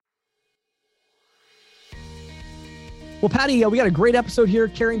Well, Patty, we got a great episode here,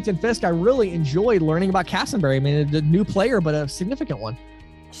 Carrington Fisk. I really enjoyed learning about Castonberry. I mean, a new player, but a significant one.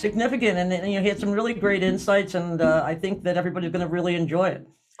 Significant, and he had some really great insights, and I think that everybody's going to really enjoy it.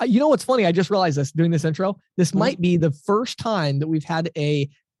 You know what's funny? I just realized this doing this intro. This might be the first time that we've had a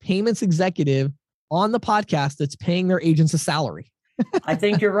payments executive on the podcast that's paying their agents a salary. I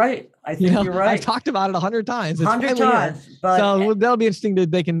think you're right. You're right. I've talked about it 100 times. 100 times. But so that'll be interesting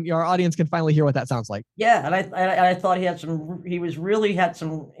that our audience can finally hear what that sounds like. Yeah. And I thought he had some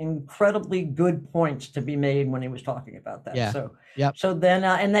incredibly good points to be made when he was talking about that. Yeah. So, yep. So then,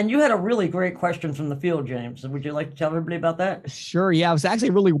 and then you had a really great question from the field, James. Would you like to tell everybody about that? Sure. Yeah. It was actually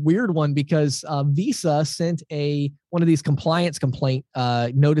a really weird one because Visa sent one of these compliance complaint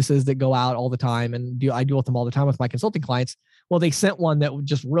notices that go out all the time. And I deal with them all the time with my consulting clients. Well, they sent one that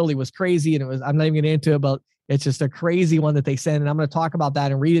just really was crazy. And I'm not even getting into it, but it's just a crazy one that they sent. And I'm going to talk about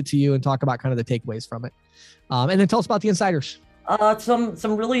that and read it to you and talk about kind of the takeaways from it. And then tell us about the insiders.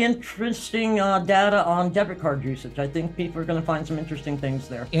 Some really interesting data on debit card usage. I think people are going to find some interesting things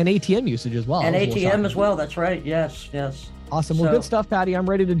there. And ATM usage as well. And ATM as well. That's right. Yes. Awesome. Well, good stuff, Patty. I'm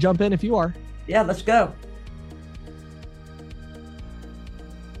ready to jump in if you are. Yeah, let's go.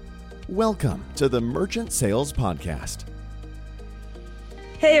 Welcome to the Merchant Sales Podcast.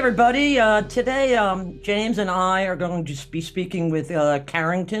 Hey, everybody. Today, James and I are going to be speaking with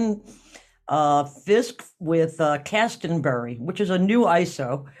Carrington Fisk with Castonberry, which is a new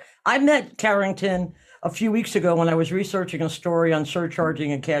ISO. I met Carrington a few weeks ago when I was researching a story on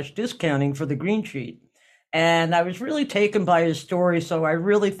surcharging and cash discounting for the Green Sheet. And I was really taken by his story, so I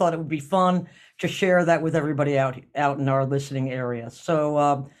really thought it would be fun to share that with everybody out in our listening area.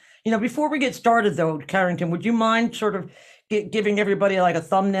 So, before we get started, though, Carrington, would you mind sort of giving everybody like a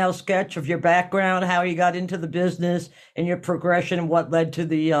thumbnail sketch of your background, how you got into the business and your progression and what led to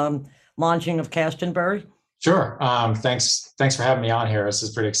the launching of Castonberry? Sure. Thanks for having me on here. This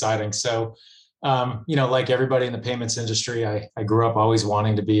is pretty exciting. So, like everybody in the payments industry, I grew up always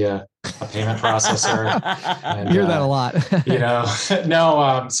wanting to be a payment processor. And, you hear that a lot.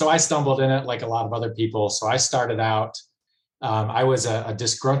 So I stumbled in it like a lot of other people. So I started out, I was a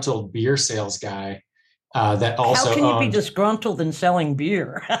disgruntled beer sales guy. That also how can you be disgruntled in selling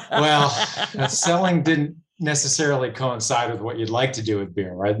beer? Well, selling didn't necessarily coincide with what you'd like to do with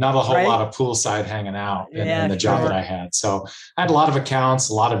beer, right? Not a whole lot of poolside hanging out in the job that I had. So I had a lot of accounts,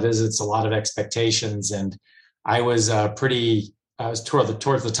 a lot of visits, a lot of expectations, and I was towards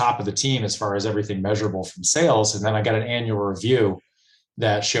the top of the team as far as everything measurable from sales. And then I got an annual review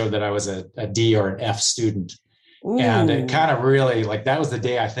that showed that I was a D or an F student. Ooh. And it kind of really that was the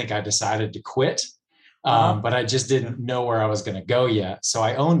day I think I decided to quit. But I just didn't know where I was going to go yet. So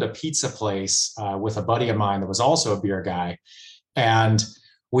I owned a pizza place with a buddy of mine that was also a beer guy. And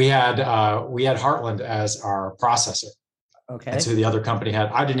we had Heartland as our processor. Okay. And so the other company had,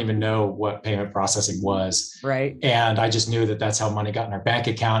 I didn't even know what payment processing was. Right. And I just knew that that's how money got in our bank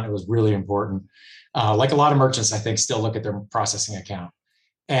account. It was really important. Like a lot of merchants, I think, still look at their processing account.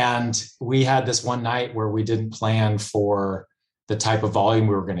 And we had this one night where we didn't plan for the type of volume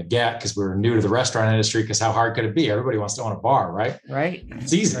we were going to get because we were new to the restaurant industry, because how hard could it be? Everybody wants to own a bar, right? Right.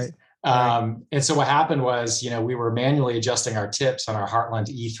 It's easy. Right. And so what happened was, we were manually adjusting our tips on our Heartland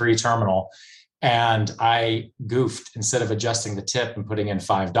E3 terminal. And I goofed. Instead of adjusting the tip and putting in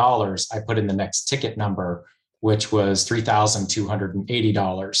 $5, I put in the next ticket number, which was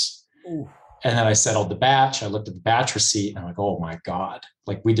 $3,280. Ooh. And then I settled the batch. I looked at the batch receipt and I'm like, oh my God,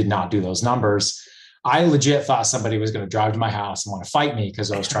 we did not do those numbers. I legit thought somebody was going to drive to my house and want to fight me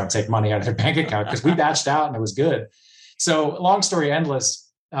because I was trying to take money out of their bank account because we batched out and it was good. So long story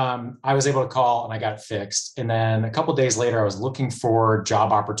endless, I was able to call and I got it fixed. And then a couple of days later, I was looking for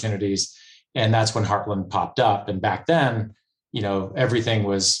job opportunities. And that's when Heartland popped up. And back then, everything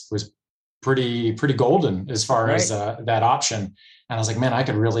was pretty golden as far as that option. And I was like, man, I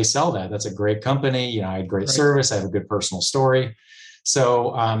could really sell that. That's a great company. I had great service. I have a good personal story.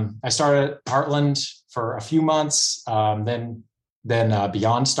 So I started at Heartland for a few months. Then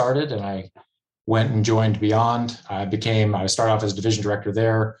Beyond started, and I went and joined Beyond. I started off as division director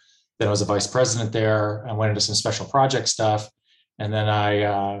there. Then I was a vice president there. I went into some special project stuff, and then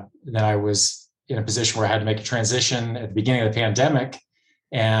I was in a position where I had to make a transition at the beginning of the pandemic.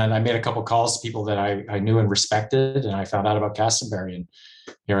 And I made a couple calls to people that I knew and respected, and I found out about Castonberry, and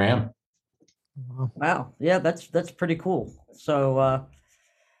here I am. Wow. Yeah, that's pretty cool. So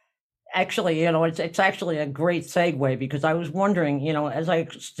actually, it's actually a great segue, because I was wondering, as I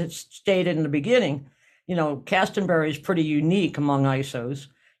stated in the beginning, Castonberry is pretty unique among ISOs,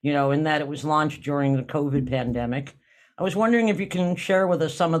 in that it was launched during the COVID pandemic. I was wondering if you can share with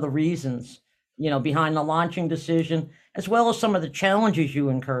us some of the reasons, behind the launching decision, as well as some of the challenges you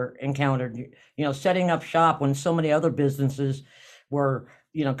encountered, setting up shop when so many other businesses were,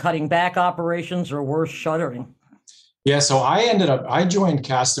 cutting back operations or worse, shuttering? Yeah, so I joined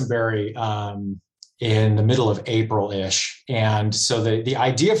Castonberry in the middle of April-ish. And so the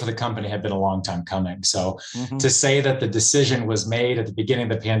idea for the company had been a long time coming. So to say that the decision was made at the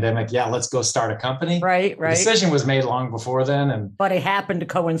beginning of the pandemic, yeah, let's go start a company. Right. The decision was made long before then. But it happened to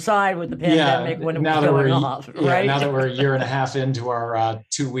coincide with the pandemic when it was going off, right? Now that we're a year and a half into our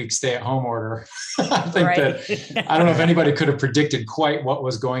 2-week stay-at-home order, I think that, I don't know if anybody could have predicted quite what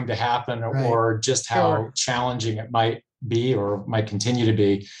was going to happen or just how challenging it might be or might continue to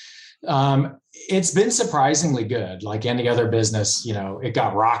be. It's been surprisingly good. Like any other business, it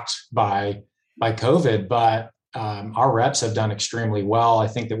got rocked by COVID, but our reps have done extremely well. I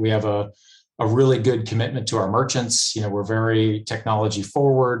think that we have a really good commitment to our merchants. We're very technology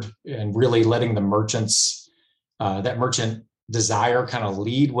forward and really letting the merchants, that merchant desire kind of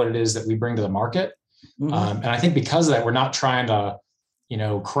lead what it is that we bring to the market. And I think because of that, we're not trying to,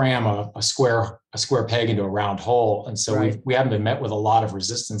 cram a square peg into a round hole. And so we haven't been met with a lot of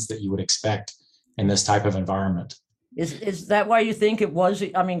resistance that you would expect in this type of environment. Is that why you think it was?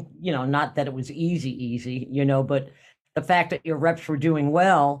 I mean, not that it was easy, but the fact that your reps were doing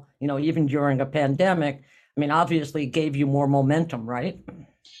well, even during a pandemic, obviously gave you more momentum, right?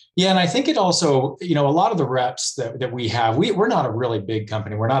 Yeah. And I think it also, a lot of the reps that we have, we're not a really big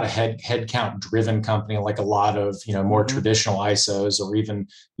company. We're not a head count driven company like a lot of, more traditional ISOs or even,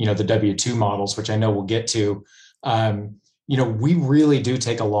 the W-2 models, which I know we'll get to. We really do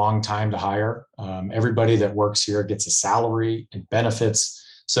take a long time to hire. Everybody that works here gets a salary and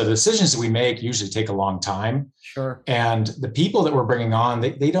benefits. So the decisions that we make usually take a long time. Sure. And the people that we're bringing on,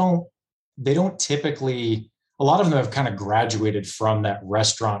 they don't typically, a lot of them have kind of graduated from that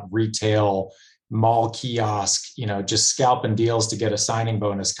restaurant, retail, mall kiosk, just scalping deals to get a signing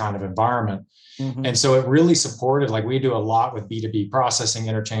bonus kind of environment. And so it really supported, like we do a lot with B2B processing,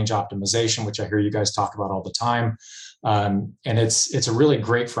 interchange optimization, which I hear you guys talk about all the time. And it's a really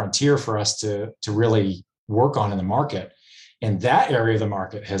great frontier for us to really work on in the market. And that area of the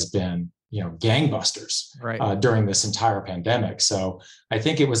market has been, gangbusters during this entire pandemic. So I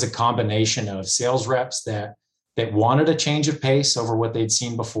think it was a combination of sales reps that wanted a change of pace over what they'd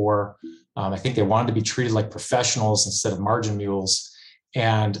seen before. I think they wanted to be treated like professionals instead of margin mules.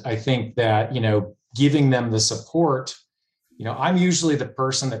 And I think that, giving them the support, I'm usually the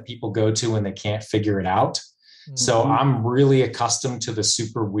person that people go to when they can't figure it out. So I'm really accustomed to the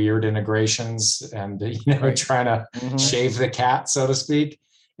super weird integrations and, trying to shave the cat, so to speak.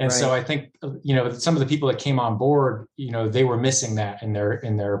 And so I think, some of the people that came on board, they were missing that in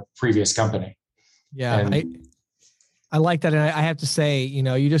their previous company. Yeah. And I like that. And I have to say,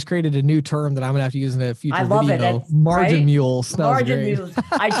 you just created a new term that I'm going to have to use in a future I love video. It. Margin mules. Margin mules.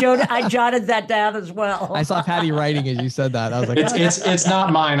 I jotted that down as well. I saw Patty writing as you said that. I was like, it's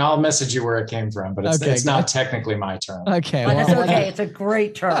not mine. I'll message you where it came from, but it's not technically my term. Okay. But it's okay. It's a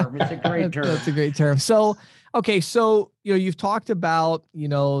great term. It's a great term. That's a great term. So, okay. So, you've talked about,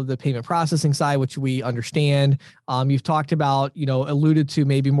 the payment processing side, which we understand. You've talked about, alluded to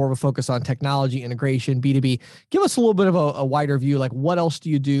maybe more of a focus on technology integration, B2B. Give us a little bit of a wider view. Like what else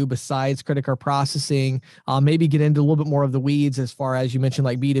do you do besides credit card processing? Maybe get into a little bit more of the weeds as far as you mentioned,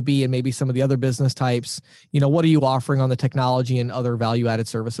 like B2B and maybe some of the other business types. What are you offering on the technology and other value-added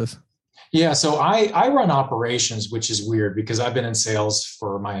services? Yeah, so I run operations, which is weird because I've been in sales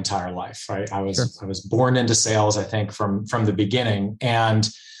for my entire life, right? I was born into sales, I think, from the beginning. And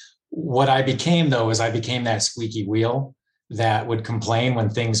what I became, though, is I became that squeaky wheel that would complain when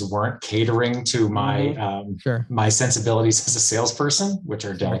things weren't catering to my my sensibilities as a salesperson, which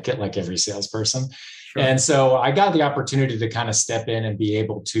are delicate, like every salesperson. Sure. And so I got the opportunity to kind of step in and be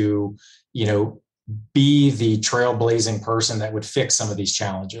able to, be the trailblazing person that would fix some of these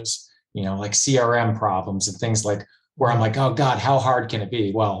challenges. Like CRM problems and things like where I'm like, oh God, how hard can it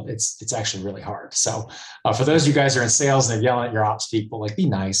be? Well, it's actually really hard. So for those of you guys who are in sales and they're yelling at your ops people, like be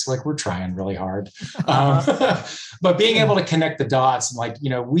nice, like we're trying really hard. But being able to connect the dots and like,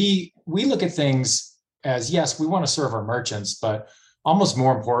 we look at things as, yes, we want to serve our merchants, but almost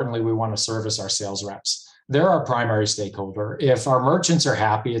more importantly, we want to service our sales reps. They're our primary stakeholder. If our merchants are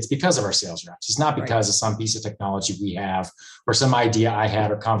happy, it's because of our sales reps. It's not because of some piece of technology we have or some idea I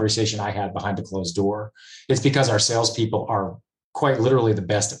had or conversation I had behind a closed door. It's because our salespeople are quite literally the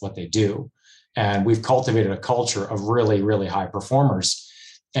best at what they do. And we've cultivated a culture of really, really high performers.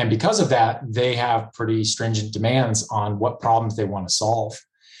 And because of that, they have pretty stringent demands on what problems they want to solve.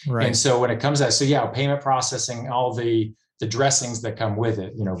 Right. And so when it comes to that, payment processing, all the the dressings that come with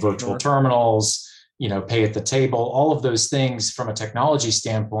it, virtual Sure. terminals, pay at the table, all of those things from a technology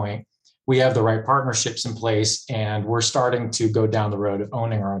standpoint. We have the right partnerships in place, and we're starting to go down the road of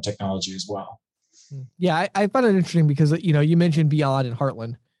owning our own technology as well. Yeah, I found it interesting because, you mentioned Beyond and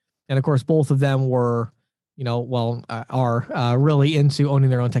Heartland. And of course, both of them were, are really into owning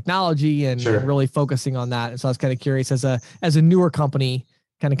their own technology and, Sure. and really focusing on that. And so I was kind of curious as a newer company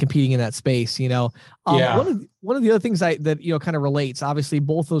kind of competing in that space, Yeah. One of the other things that, kind of relates, obviously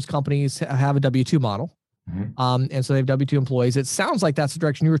both those companies have a W-2 model. Mhm. And so they have W-2 employees. It sounds like that's the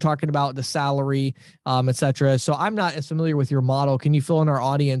direction you were talking about, the salary, et cetera. So I'm not as familiar with your model. Can you fill in our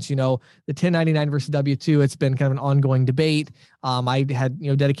audience, the 1099 versus W-2? It's been kind of an ongoing debate. I had,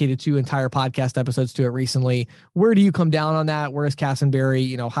 dedicated 2 entire podcast episodes to it recently. Where do you come down on that? Where is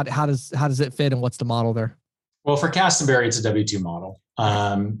Castonberry? How does it fit, and what's the model there? Well, for Castonberry, it's a W-2 model.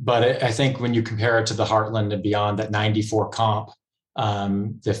 But I think when you compare it to the Heartland and Beyond, that 94 comp,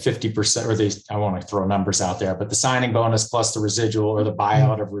 the 50%, or I want to throw numbers out there, but the signing bonus plus the residual or the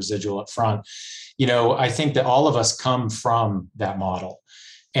buyout of residual up front, I think that all of us come from that model.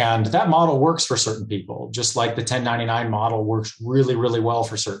 And that model works for certain people, just like the 1099 model works really, really well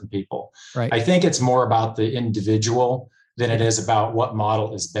for certain people. Right. I think it's more about the individual than it is about what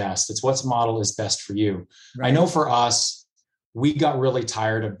model is best. It's what model is best for you. Right. I know for us, we got really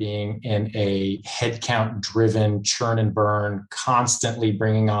tired of being in a headcount driven churn and burn, constantly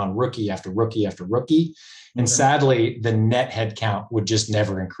bringing on rookie after rookie after rookie. And sadly, the net headcount would just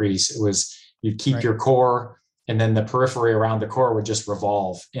never increase. It was, you'd keep your core, and then the periphery around the core would just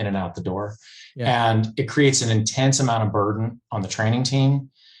revolve in and out the door. Yeah. And it creates an intense amount of burden on the training team.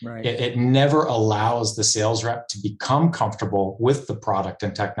 Right. It never allows the sales rep to become comfortable with the product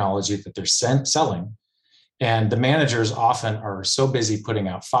and technology that they're selling. And the managers often are so busy putting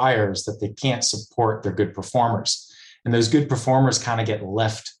out fires that they can't support their good performers. And those good performers kind of get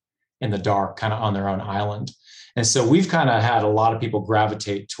left in the dark, kind of on their own island. And so we've kind of had a lot of people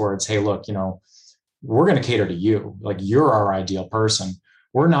gravitate towards, hey, look, we're going to cater to you. Like, you're our ideal person.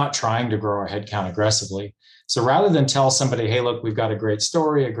 We're not trying to grow our headcount aggressively. So rather than tell somebody, hey, look, we've got a great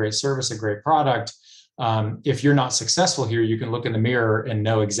story, a great service, a great product, if you're not successful here, you can look in the mirror and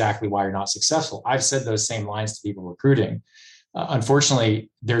know exactly why you're not successful. I've said those same lines to people recruiting.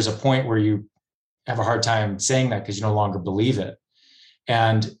 Unfortunately, there's a point where you have a hard time saying that because you no longer believe it.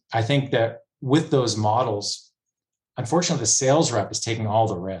 And I think that with those models, unfortunately, the sales rep is taking all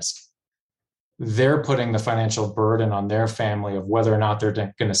the risk. They're putting the financial burden on their family of whether or not they're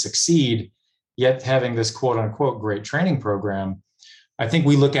going to succeed, yet having this quote unquote great training program. I think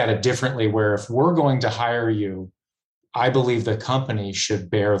we look at it differently, where if we're going to hire you, I believe the company should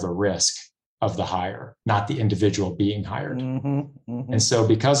bear the risk of the hire, not the individual being hired. And so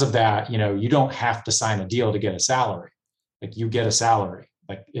because of that, you don't have to sign a deal to get a salary. Like, you get a salary.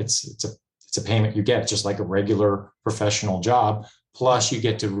 Like, it's a payment you get, just like a regular professional job. Plus you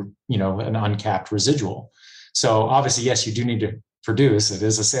get to, an uncapped residual. So obviously, yes, you do need to produce. It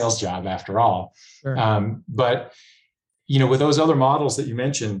is a sales job after all. Sure. But with those other models that you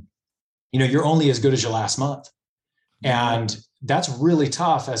mentioned, you're only as good as your last month. And that's really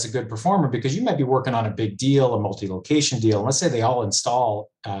tough as a good performer, because you might be working on a big deal, a multi-location deal. And let's say they all install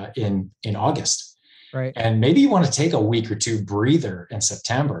in August. Right. And maybe you want to take a week or two breather in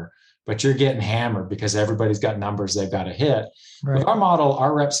September, but you're getting hammered because everybody's got numbers they've got to hit. Right. With our model,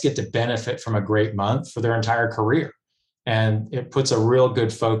 our reps get to benefit from a great month for their entire career. And it puts a real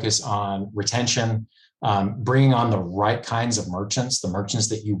good focus on retention, bringing on the right kinds of merchants, the merchants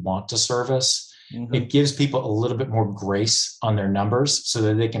that you want to service. It gives people a little bit more grace on their numbers so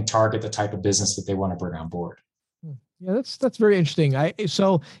that they can target the type of business that they want to bring on board. Yeah, that's very interesting.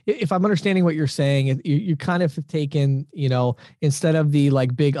 So if I'm understanding what you're saying, you kind of have taken, instead of the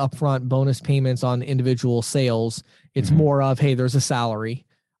like big upfront bonus payments on individual sales, it's more of, hey, there's a salary.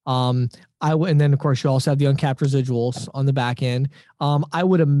 And then of course you also have the uncapped residuals on the back end. I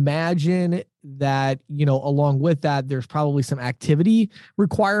would imagine that, along with that, there's probably some activity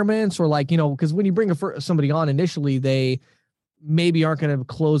requirements, or like, because when you bring somebody on initially, they maybe aren't going to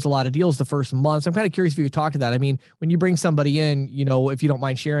close a lot of deals the first month. So I'm kind of curious if you could talk to that. I mean, when you bring somebody in, if you don't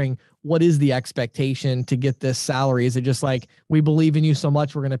mind sharing, what is the expectation to get this salary? Is it just like, we believe in you so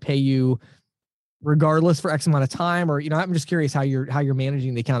much, we're going to pay you regardless for X amount of time? Or, I'm just curious how you're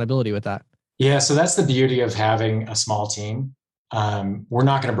managing the accountability with that. Yeah. So that's the beauty of having a small team. We're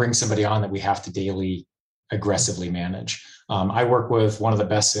not going to bring somebody on that we have to daily aggressively manage. I work with one of the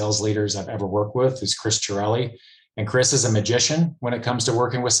best sales leaders I've ever worked with, who's Chris Chiarelli. And Chris is a magician when it comes to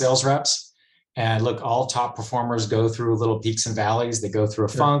working with sales reps. And look, all top performers go through little peaks and valleys. They go through a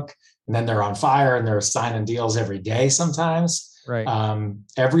funk, and then they're on fire and they're signing deals every day sometimes. Right.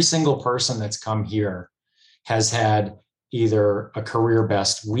 Every single person that's come here has had either a career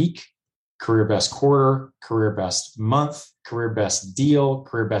best week, career best quarter, career best month, career best deal,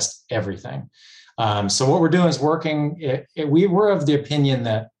 career best everything. So what we're doing is working. We're of the opinion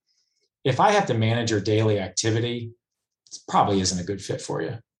that if I have to manage your daily activity, it probably isn't a good fit for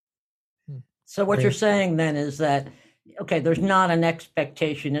you. So what you're saying then is that, okay, there's not an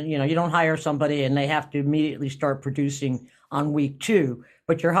expectation, you don't hire somebody and they have to immediately start producing on week 2,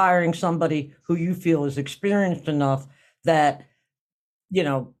 but you're hiring somebody who you feel is experienced enough that,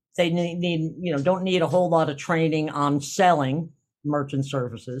 they need don't need a whole lot of training on selling merchant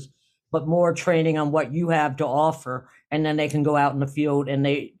services, but more training on what you have to offer. And then they can go out in the field and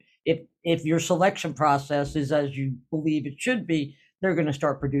if your selection process is as you believe it should be, they're going to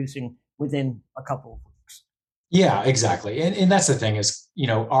start producing within a couple of weeks. Yeah, exactly. And that's the thing is,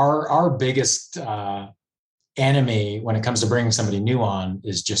 our biggest enemy when it comes to bringing somebody new on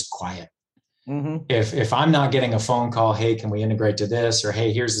is just quiet. Mm-hmm. If I'm not getting a phone call, hey, can we integrate to this? Or,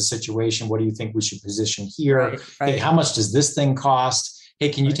 hey, here's the situation. What do you think we should position here? Right. Hey, how much does this thing cost? Hey,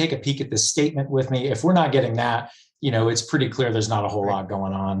 can you take a peek at this statement with me? If we're not getting that, it's pretty clear there's not a whole lot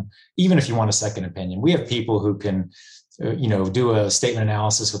going on, even if you want a second opinion. We have people who can, do a statement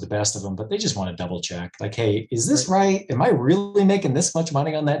analysis with the best of them, but they just want to double check. Like, hey, is this right? Am I really making this much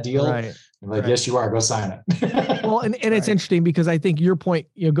money on that deal? Right. I'm like, yes, you are. Go sign it. Well, and it's interesting because I think your point,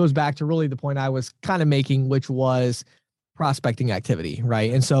 goes back to really the point I was kind of making, which was prospecting activity.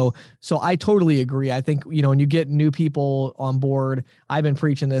 Right. And so I totally agree. I think, when you get new people on board, I've been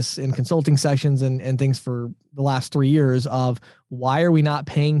preaching this in consulting sessions and things for the last 3 years of why are we not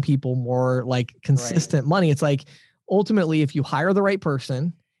paying people more like consistent money? It's like, ultimately, if you hire the right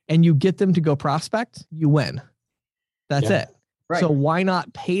person and you get them to go prospect, you win. That's it. Right. So why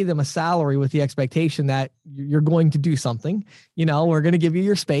not pay them a salary with the expectation that you're going to do something? We're going to give you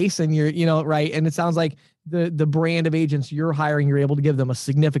your space and you're, right. And it sounds like the brand of agents you're hiring, you're able to give them a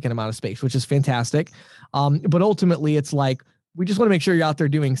significant amount of space, which is fantastic. But ultimately it's like, we just want to make sure you're out there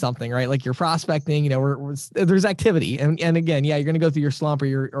doing something, right? Like you're prospecting, there's activity. And again, yeah, you're going to go through your slump or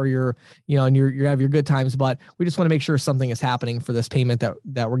your and you have your good times, but we just want to make sure something is happening for this payment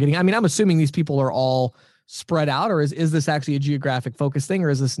that we're getting. I mean, I'm assuming these people are all spread out, or is this actually a geographic focus thing, or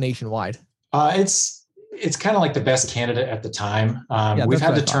is this nationwide? It's kind of like the best candidate at the time. We've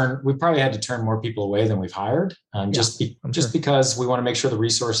probably had to turn more people away than we've hired, just because we want to make sure the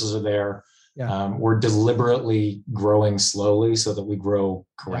resources are there. Yeah. We're deliberately growing slowly so that we grow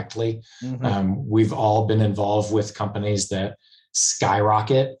correctly. Mm-hmm. We've all been involved with companies that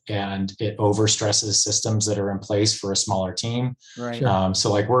skyrocket and it overstresses systems that are in place for a smaller team. Right. So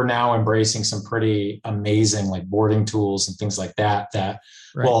like we're now embracing some pretty amazing like boarding tools and things like that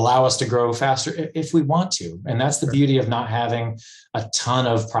will allow us to grow faster if we want to. And that's the beauty of not having a ton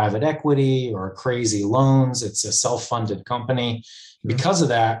of private equity or crazy loans. It's a self-funded company. Because of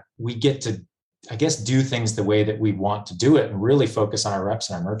that, we get to, I guess, do things the way that we want to do it and really focus on our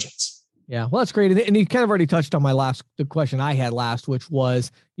reps and our merchants. Yeah, well, that's great. And you kind of already touched on the question I had last, which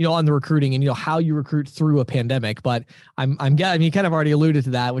was, on the recruiting and, how you recruit through a pandemic. But you kind of already alluded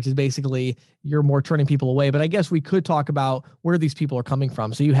to that, which is basically you're more turning people away. But I guess we could talk about where these people are coming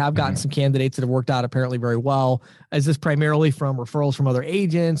from. So you have gotten some candidates that have worked out apparently very well. Is this primarily from referrals from other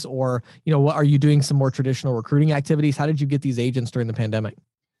agents, or, what are you doing some more traditional recruiting activities? How did you get these agents during the pandemic?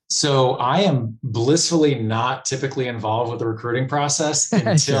 So I am blissfully not typically involved with the recruiting process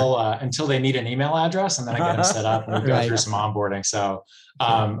until they need an email address, and then I get them set up and we go through some onboarding. So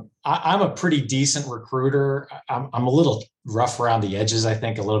I'm a pretty decent recruiter. I'm a little rough around the edges. I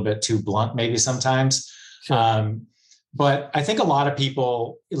think a little bit too blunt, maybe sometimes. Sure. But I think a lot of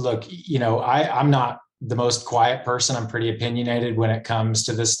people look. I'm not the most quiet person. I'm pretty opinionated when it comes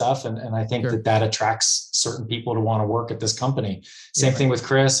to this stuff. And I think that attracts certain people to want to work at this company. Same thing with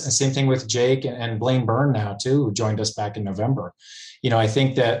Chris, and same thing with Jake and Blaine Byrne now too, who joined us back in November. I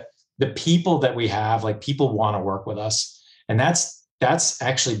think that the people that we have, like, people want to work with us. And that's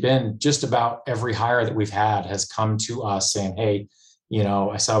actually been just about every hire that we've had has come to us saying, hey,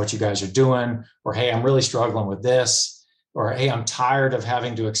 I saw what you guys are doing, or, hey, I'm really struggling with this. Or, hey, I'm tired of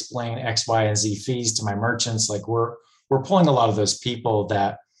having to explain X, Y, and Z fees to my merchants. Like we're pulling a lot of those people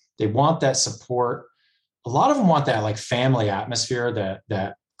that they want that support. A lot of them want that like family atmosphere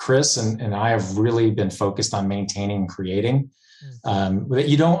that Chris and I have really been focused on maintaining and creating, that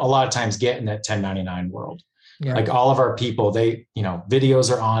you don't a lot of times get in that 1099 world. Yeah. Like all of our people, they, videos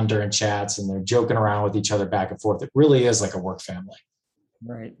are on during chats and they're joking around with each other back and forth. It really is like a work family.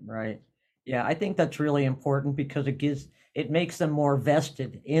 Right. Yeah, I think that's really important because it makes them more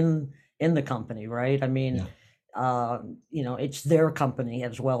vested in the company, right? I mean, Yeah, it's their company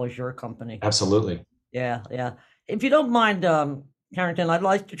as well as your company. absolutely. Yeah, yeah. If you don't mind, Carrington, I'd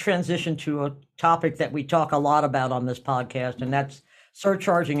like to transition to a topic that we talk a lot about on this podcast, and that's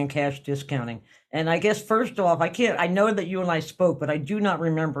surcharging and cash discounting. And I guess first off, I know that you and I spoke, but I do not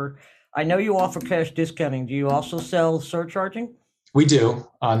remember. I know you offer cash discounting. Do you also sell surcharging? We do,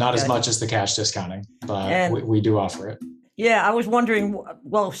 not as Okay. much as the cash discounting, but And we do offer it. yeah, I was wondering,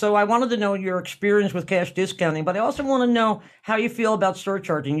 well, so I wanted to know your experience with cash discounting, but I also want to know how you feel about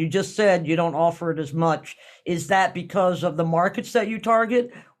surcharging. You just said you don't offer it as much. Is that because of the markets that you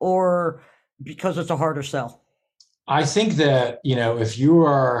target or because it's a harder sell? I think that, if you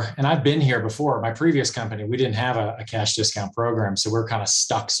are, and I've been here before, my previous company, we didn't have a cash discount program. So we're kind of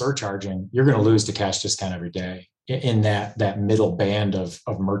stuck surcharging. You're going to lose to cash discount every day in that middle band of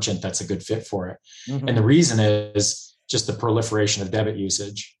merchant that's a good fit for it. Mhm. And the reason is just the proliferation of debit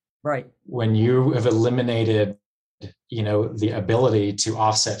usage. Right. When you have eliminated, the ability to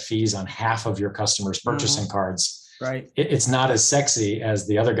offset fees on half of your customers' purchasing cards, Right. it's not as sexy as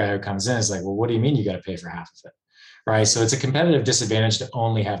the other guy who comes in is like, well, what do you mean you got to pay for half of it? Right. So it's a competitive disadvantage to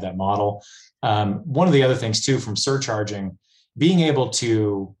only have that model. One of the other things too, from surcharging, being able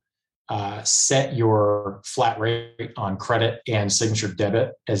to set your flat rate on credit and signature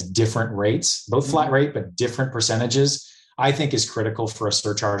debit as different rates, both flat rate, but different percentages, I think is critical for a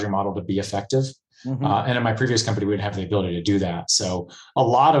surcharging model to be effective. Mhm. And in my previous company, we would have the ability to do that. So a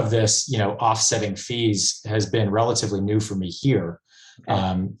lot of this, offsetting fees has been relatively new for me here.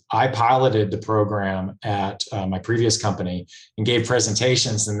 Okay. I piloted the program at my previous company and gave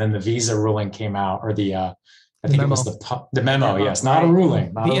presentations, and then the Visa ruling came out, or I think it was the memo. Yes, not a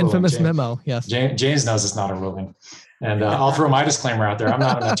ruling. Not The a infamous ruling. memo. Yes. James knows it's not a ruling. And I'll throw my disclaimer out there. I'm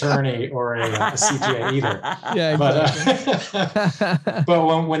not an attorney or a CPA either. Yeah, But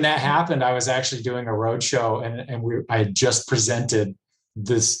but when that happened, I was actually doing a roadshow, and I had just presented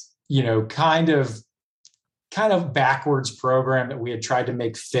this, kind of backwards program that we had tried to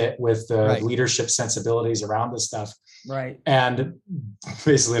make fit with the leadership sensibilities around this stuff. Right. And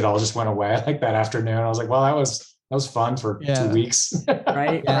basically it all just went away like that afternoon. I was like, well, that was fun for 2 weeks.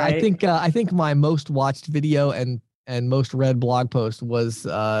 Right. Yeah, Right. I think my most watched video and most read blog post was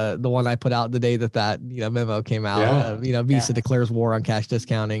the one I put out the day that memo came out. Yeah. Visa declares war on cash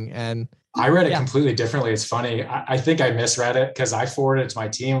discounting, and I read it completely differently. It's funny. I think I misread it because I forwarded it to my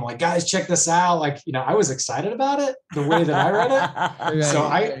team. I'm like, guys, check this out. Like, I was excited about it the way that I read it. So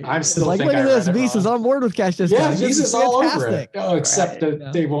I'm still like, look at this. Visa's on board with cash discounting. Yeah, Visa's all over it. Fantastic. Oh, except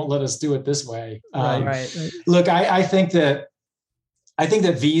that they won't let us do it this way. Right. Look, I think that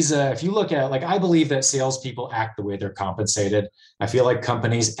Visa, if you look at it, like, I believe that salespeople act the way they're compensated. I feel like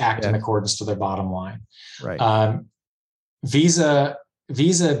companies act in accordance to their bottom line. Right.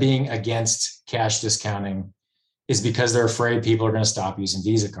 Visa being against cash discounting is because they're afraid people are going to stop using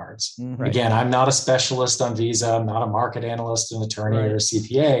Visa cards. Mhm. Again, I'm not a specialist on Visa. I'm not a market analyst, an attorney, or a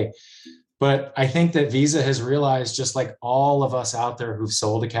CPA. But I think that Visa has realized, just like all of us out there who've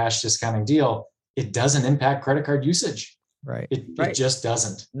sold a cash discounting deal, it doesn't impact credit card usage. Right. It just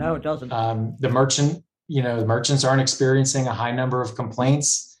doesn't. No, it doesn't. The merchants aren't experiencing a high number of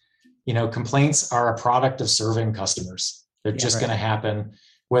complaints. Complaints are a product of serving customers. They're just going to happen,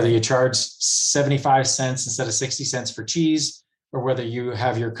 whether you charge 75 cents instead of 60 cents for cheese, or whether you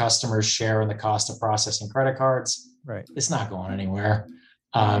have your customers share in the cost of processing credit cards. Right. It's not going anywhere.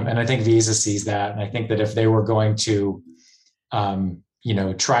 And I think Visa sees that. And I think that if they were going to,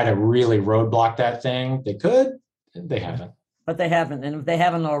 try to really roadblock that thing, they could. They haven't. But they haven't. And if they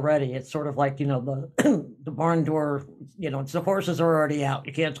haven't already, it's sort of like, the the barn door, the horses are already out.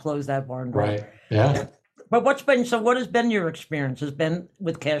 You can't close that barn door. Right. Yeah. But what has been your experience? Has been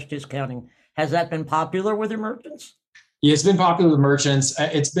with cash discounting? Has that been popular with your merchants? Yeah, it's been popular with merchants.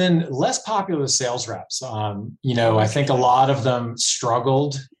 It's been less popular with sales reps. I think a lot of them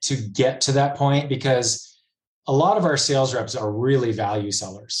struggled to get to that point because a lot of our sales reps are really value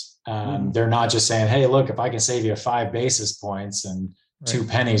sellers. They're not just saying, hey, look, if I can save you 5 basis points and 2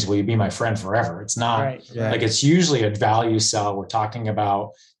 pennies, will you be my friend forever? It's not like, it's usually a value sell. We're talking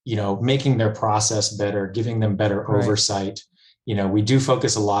about, making their process better, giving them better oversight. We do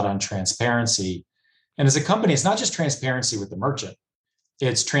focus a lot on transparency. And as a company, it's not just transparency with the merchant.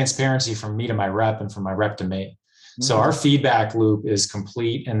 It's transparency from me to my rep and from my rep to me. So our feedback loop is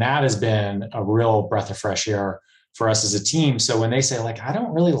complete. And that has been a real breath of fresh air for us as a team. So when they say, like, I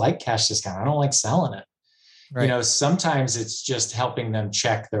don't really like cash discount, I don't like selling it. Sometimes it's just helping them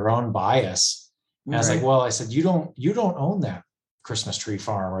check their own bias. And I was like, well, I said, you don't own that. Christmas tree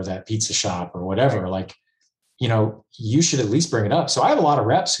farm or that pizza shop or whatever, like, you know, you should at least bring it up. So I have a lot of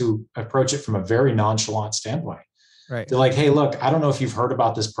reps who approach it from a very nonchalant standpoint. Right. They're like, hey, look, I don't know if you've heard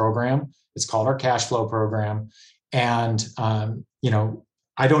about this program. It's called our cash flow program. And, you know,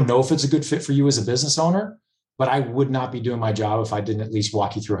 I don't know if it's a good fit for you as a business owner, but I would not be doing my job if I didn't at least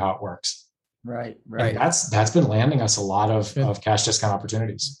walk you through how it works. Right. And that's been landing us a lot of cash discount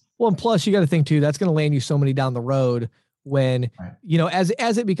opportunities. Well, and plus you got to think too, that's going to land you so many down the road when, you know, as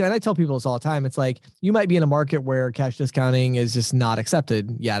it becomes, and I tell people this all the time, it's like, you might be in a market where cash discounting is just not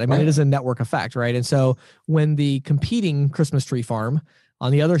accepted yet. I mean, it is a network effect, right? And so when the competing Christmas tree farm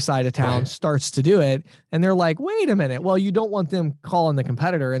on the other side of town starts to do it, and they're like, wait a minute. Well, you don't want them calling the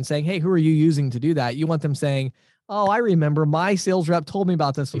competitor and saying, hey, who are you using to do that? You want them saying, oh, I remember my sales rep told me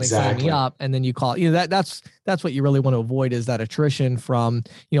about this when they signed me up. And then you call, you know, that's what you really want to avoid, is that attrition from,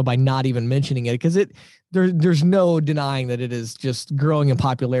 you know, by not even mentioning it. Cause there's no denying that it is just growing in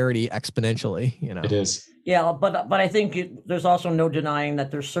popularity exponentially, you know. It is. Yeah. But I think there's also no denying that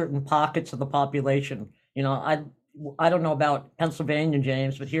there's certain pockets of the population, you know, I don't know about Pennsylvania,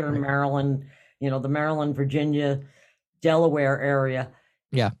 James, but here in Maryland, you know, the Maryland, Virginia, Delaware area.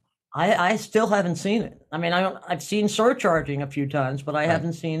 Yeah. I still haven't seen it. I mean, I've seen surcharging a few times, but I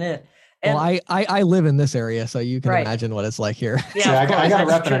haven't seen it. And, well, I live in this area, so you can imagine what it's like here. Yeah, so I got a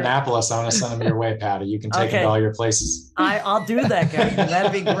rep in Annapolis. I want to send them your way, Patty. You can take them to all your places. I'll do that, guys.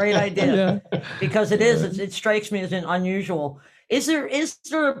 That'd be a great idea. Because it strikes me as an unusual. Is there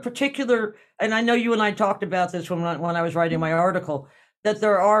a particular, and I know you and I talked about this when I was writing my article, that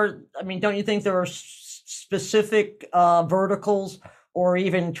there are, I mean, don't you think there are specific verticals or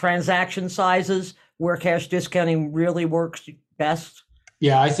even transaction sizes where cash discounting really works best?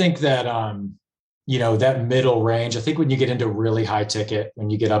 Yeah, I think that, you know, that middle range, I think when you get into really high ticket, when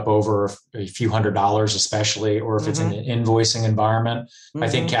you get up over a few $100s, especially, or if it's in an invoicing environment, I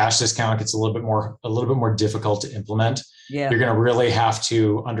think cash discount gets a little bit more difficult to implement. Yeah. You're going to really have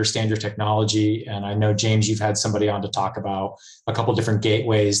to understand your technology. And I know, James, you've had somebody on to talk about a couple different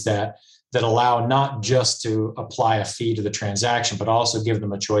gateways that allow not just to apply a fee to the transaction, but also give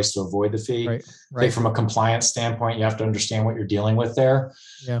them a choice to avoid the fee. Right. I think from a compliance standpoint, you have to understand what you're dealing with there.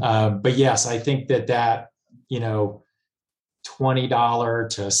 Yeah. But yes, I think that, you know, $20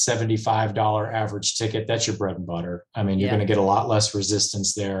 to $75 average ticket, that's your bread and butter. I mean, you're going to get a lot less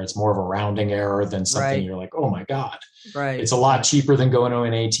resistance there. It's more of a rounding error than something you're like, oh my God. Right. It's a lot cheaper than going to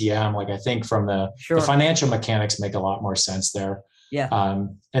an ATM. Like, I think from the financial mechanics make a lot more sense there. Yeah.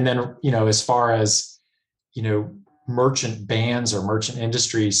 And then, you know, as far as, you know, merchant bands or merchant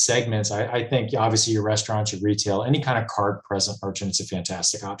industry segments, I think obviously your restaurants, your retail, any kind of card present merchant, it's a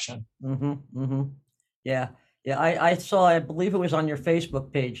fantastic option. Yeah. Yeah. I saw, I believe it was on your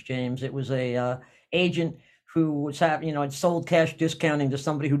Facebook page, James. It was a agent who was had sold cash discounting to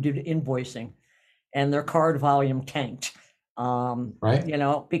somebody who did invoicing, and their card volume tanked. You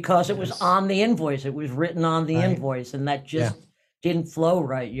know, because it was on the invoice, it was written on the invoice, and that just didn't flow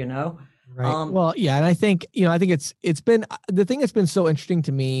right, you know? Right. Well, yeah. And I think, you know, it's been the thing that's been so interesting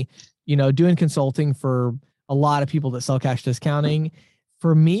to me, you know, doing consulting for a lot of people that sell cash discounting.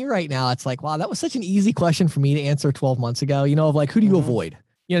 For me right now, it's like, wow, that was such an easy question for me to answer 12 months ago, you know, of like, who do you avoid?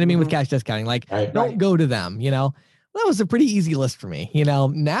 You know what I mean? With cash discounting, like, don't go to them, you know? That was a pretty easy list for me. You know,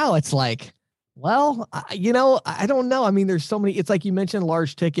 now it's like, well, you know, I don't know. I mean, there's so many, it's like you mentioned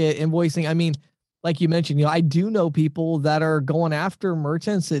large ticket invoicing. I mean, like you mentioned, you know, I do know people that are going after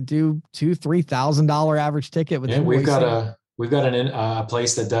merchants that do $2,000-$3,000 average ticket with invoicing. We've got a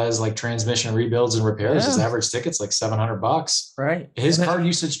place that does like transmission rebuilds and repairs. His average ticket's like $700. Right. His card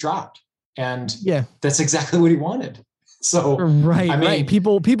usage dropped, and that's exactly what he wanted. So I mean,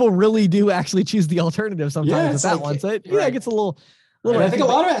 people really do actually choose the alternative sometimes with that one. So it gets a little. I think a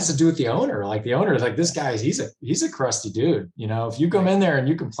lot of it has to do with the owner. Like the owner is like, this guy, he's a crusty dude. You know, if you come in there and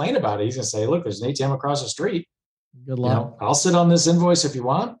you complain about it, he's gonna say, look, there's an ATM across the street. Good luck. You know, I'll sit on this invoice if you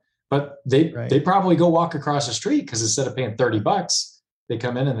want. But they probably go walk across the street because instead of paying $30, they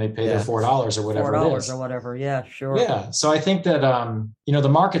come in and they pay their $4 or whatever it is. $4 or whatever. Yeah, sure. Yeah. So I think that, you know, the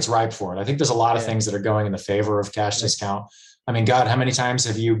market's ripe for it. I think there's a lot of things that are going in the favor of cash discount. I mean, God, how many times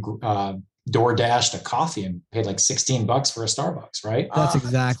have you door dashed a coffee and paid like $16 for a Starbucks, right? That's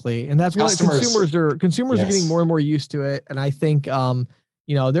exactly. And that's what consumers are getting more and more used to it. And I think,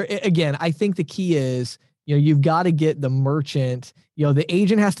 you know, I think the key is, you know, you've got to get the merchant, you know, the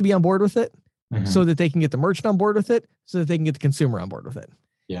agent has to be on board with it so that they can get the merchant on board with it, so that they can get the consumer on board with it.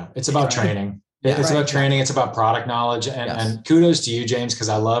 Yeah. It's about training. It's about training. It's about product knowledge. And kudos to you, James, because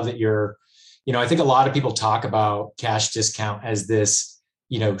I love that you're, you know, I think a lot of people talk about cash discount as this,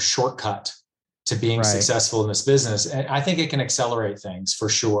 you know, shortcut to being Right. successful in this business. And I think it can accelerate things for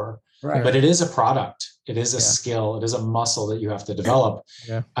sure. Right. But it is a product. It is a Yeah. skill. It is a muscle that you have to develop.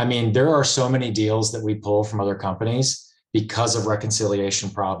 Yeah. I mean, there are so many deals that we pull from other companies because of reconciliation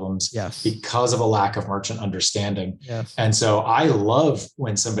problems, Yes. because of a lack of merchant understanding. Yes. And so I love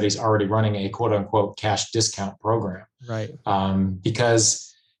when somebody's already running a quote unquote cash discount program, Right.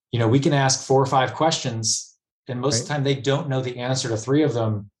 because, we can ask 4 or 5 questions, and most Right. of the time they don't know the answer to 3 of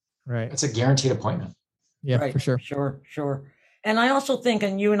them. Right. It's a guaranteed appointment. Yeah, Right. for sure. Sure. And I also think,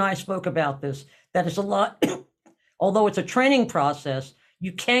 and you and I spoke about this, that it's a lot, although it's a training process,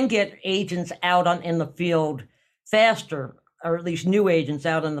 you can get agents out in the field faster, or at least new agents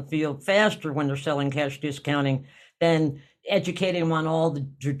out in the field faster when they're selling cash discounting than educating them on all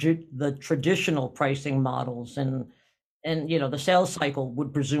the traditional pricing models. And the sales cycle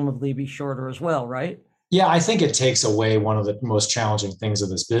would presumably be shorter as well, right? Yeah, I think it takes away one of the most challenging things of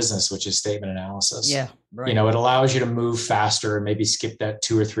this business, which is statement analysis. Yeah, right. It allows you to move faster and maybe skip that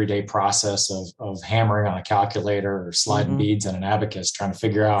 2 or 3 day process of hammering on a calculator or sliding beads on an abacus, trying to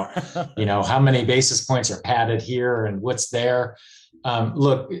figure out, how many basis points are padded here and what's there.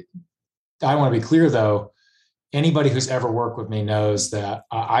 Look, I want to be clear though, anybody who's ever worked with me knows that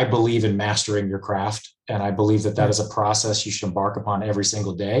I believe in mastering your craft. And I believe that is a process you should embark upon every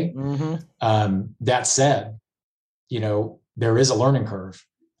single day. That said, there is a learning curve.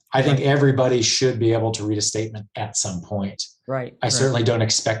 I think everybody should be able to read a statement at some point. Right. I certainly don't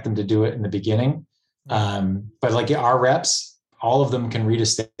expect them to do it in the beginning. But like our reps, all of them can read a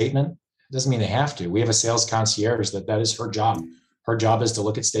statement. It doesn't mean they have to. We have a sales concierge that is her job. Her job is to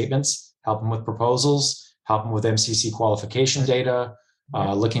look at statements, help them with proposals, help them with MCC qualification data,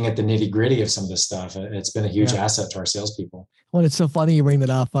 looking at the nitty gritty of some of this stuff. It's been a huge asset to our salespeople. Well, it's so funny you bring that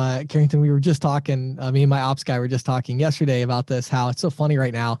up, Carrington. We were just talking, me and my ops guy were just talking yesterday about this, how it's so funny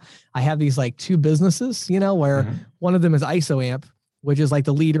right now. I have these like 2 businesses, where one of them is ISOAMP, which is like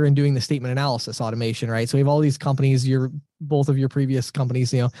the leader in doing the statement analysis automation, right? So we have all these companies, both of your previous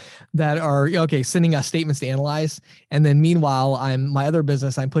companies, that are, sending us statements to analyze. And then meanwhile, my other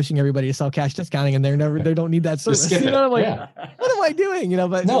business, I'm pushing everybody to sell cash discounting, and they don't need that service. I'm like, what am I doing?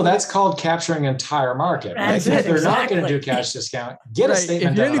 But no, that's called capturing an entire market. That's if they're not exactly. going to do cash discount, get a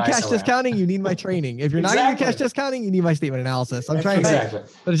statement. If you're going to do done cash on discounting, you need my training. If you're not going to do cash discounting, you need my statement analysis. I'm trying exactly.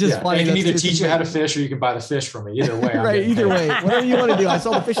 But it's just funny. I can either teach you how to fish, or you can buy the fish from me. Either way. Right. Either way, whatever you want to do. I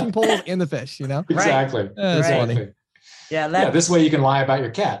sell the fishing poles and the fish, Exactly. That's funny. Yeah. This way you can lie about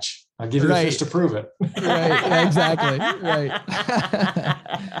your catch. I'll give you the fish to prove it. Right. Yeah, exactly. Right.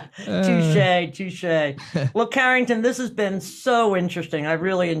 Touche. Well, Carrington, this has been so interesting. I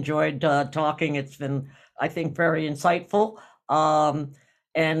really enjoyed talking. It's been, I think, very insightful.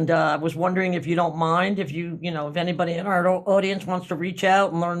 And I was wondering if you don't mind, if anybody in our audience wants to reach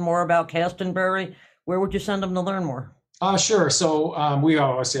out and learn more about Castonbury, where would you send them to learn more? Sure. So we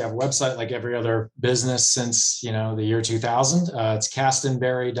obviously have a website like every other business since, the year 2000. It's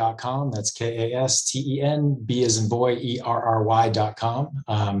castonberry.com. That's KASTENB as in boy, ERRY.com.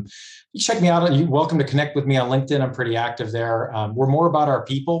 You check me out. You're welcome to connect with me on LinkedIn. I'm pretty active there. We're more about our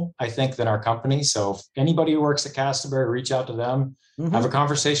people, I think, than our company. So if anybody who works at Castonbury, reach out to them, have a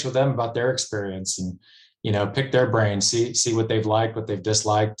conversation with them about their experience, and pick their brain, see what they've liked, what they've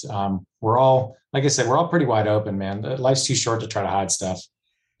disliked. We're all, like I said, we're all pretty wide open, man. Life's too short to try to hide stuff.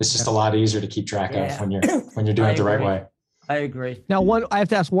 It's just a lot easier to keep track of when you're doing it the right way. I agree. Now, I have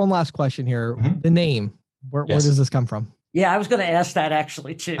to ask one last question here. The name, where does this come from? Yeah, I was going to ask that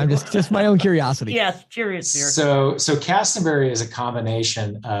actually too. I'm just my own curiosity. Yes, curious here. So Castonbury is a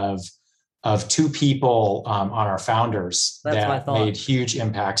combination of 2 people on our founders that made huge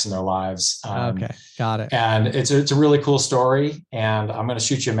impacts in their lives. Okay, got it. And it's a really cool story. And I'm going to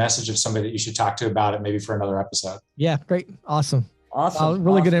shoot you a message of somebody that you should talk to about it, maybe for another episode. Yeah, great. Awesome.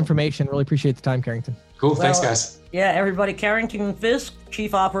 Really good information. Really appreciate the time, Carrington. Cool. Thanks, guys. Yeah, everybody. Carrington Fisk,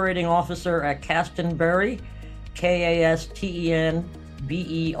 Chief Operating Officer at Castonbury,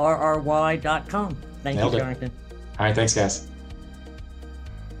 KASTENBERRY.com. Thank you, Carrington. All right. Thanks, guys.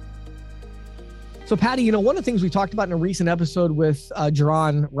 So, Patty, one of the things we talked about in a recent episode with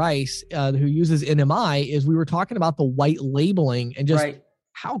Jaron Rice, who uses NMI, is we were talking about the white labeling and just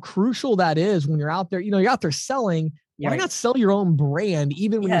how crucial that is when you're out there. You're out there selling. Why not sell your own brand,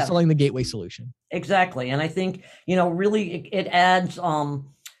 even when you're selling the gateway solution? Exactly, and I think really it adds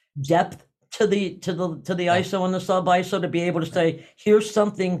depth to the ISO and the sub ISO to be able to say, here's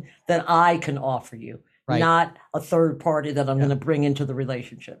something that I can offer you. Not a third party that I'm going to bring into the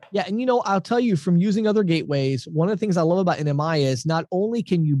relationship. Yeah. And, I'll tell you from using other gateways, one of the things I love about NMI is not only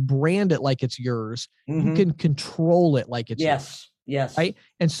can you brand it like it's yours, you can control it like it's yours. Yes. Right.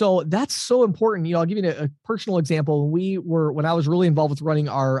 And so that's so important. I'll give you a personal example. When I was really involved with running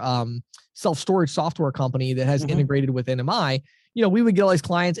our self-storage software company that has integrated with NMI, we would get all these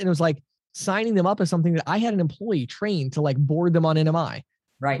clients, and it was like signing them up as something that I had an employee trained to like board them on NMI.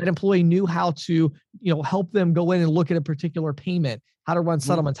 Right. That employee knew how to, help them go in and look at a particular payment, how to run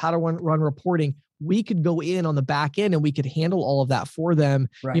settlements, how to run reporting. We could go in on the back end and we could handle all of that for them,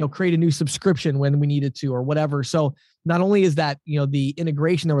 create a new subscription when we needed to or whatever. So not only is that, the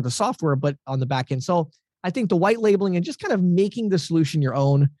integration there with the software, but on the back end. So I think the white labeling and just kind of making the solution your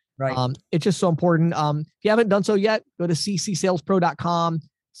own, it's just so important. If you haven't done so yet, go to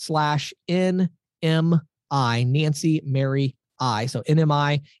ccsalespro.com/NMI, Nancy Mary I. So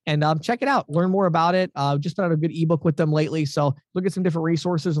NMI, and check it out. Learn more about it. Just put out a good ebook with them lately. So look at some different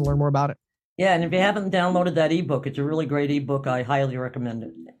resources and learn more about it. Yeah, and if you haven't downloaded that ebook, it's a really great ebook. I highly recommend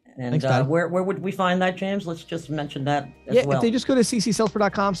it. And Thanks, where would we find that, James? Let's just mention that as well. If they just go to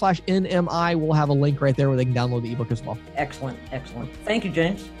ccsalespro.com/NMI, we'll have a link right there where they can download the ebook as well. Excellent. Thank you,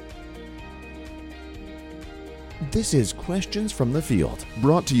 James. This is Questions from the Field,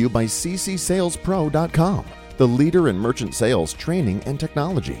 brought to you by ccsalespro.com, the leader in merchant sales training and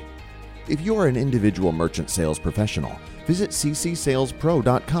technology. If you're an individual merchant sales professional, visit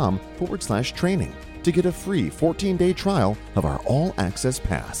ccsalespro.com/training to get a free 14-day trial of our all-access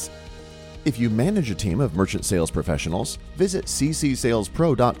pass. If you manage a team of merchant sales professionals, visit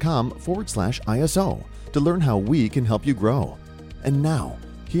ccsalespro.com/ISO to learn how we can help you grow. And now,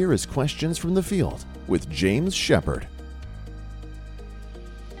 here is Questions from the Field with James Shepard.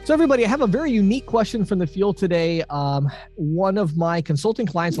 So everybody, I have a very unique question from the field today. One of my consulting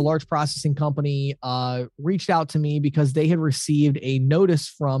clients, a large processing company, reached out to me because they had received a notice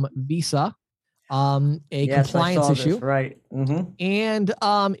from Visa, compliance issue. Right. Mm-hmm. And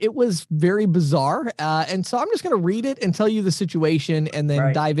it was very bizarre. And so I'm just going to read it and tell you the situation and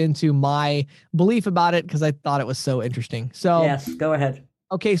then dive into my belief about it because I thought it was so interesting. So yes, go ahead.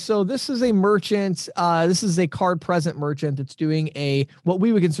 Okay, so this is a merchant. This is a card present merchant that's doing what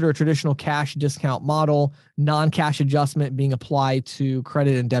we would consider a traditional cash discount model, non-cash adjustment being applied to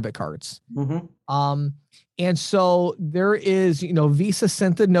credit and debit cards. Mm-hmm. And so there is, Visa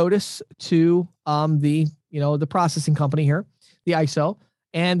sent the notice to the processing company here, the ISO,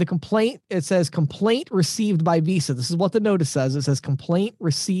 and the complaint. It says complaint received by Visa. This is what the notice says. It says complaint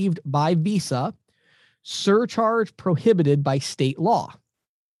received by Visa, surcharge prohibited by state law.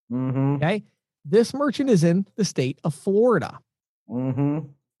 Mm-hmm. Okay. This merchant is in the state of Florida. Mm-hmm.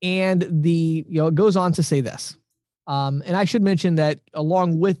 And it goes on to say this. And I should mention that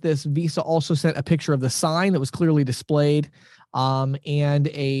along with this, Visa also sent a picture of the sign that was clearly displayed, and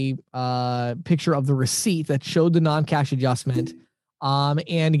a picture of the receipt that showed the non-cash adjustment.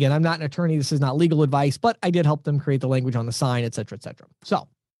 And again, I'm not an attorney. This is not legal advice, but I did help them create the language on the sign, et cetera, et cetera. So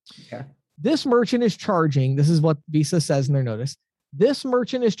this merchant is charging, this is what Visa says in their notice. This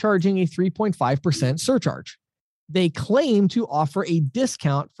merchant is charging a 3.5% surcharge. They claim to offer a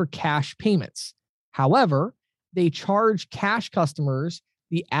discount for cash payments. However, they charge cash customers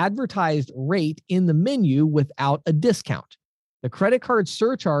the advertised rate in the menu without a discount. The credit card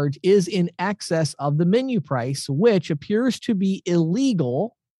surcharge is in excess of the menu price, which appears to be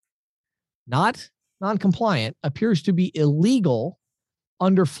illegal, not non-compliant, appears to be illegal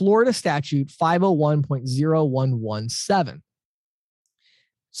under Florida statute 501.0117.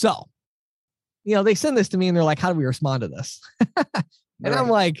 So, they send this to me and they're like, how do we respond to this? And I'm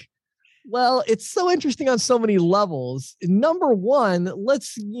like, well, it's so interesting on so many levels. Number one,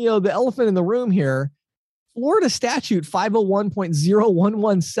 let's, the elephant in the room here, Florida statute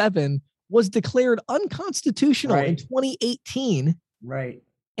 501.0117 was declared unconstitutional in 2018. Right.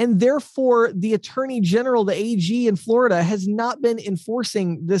 And therefore, the Attorney General, the AG in Florida, has not been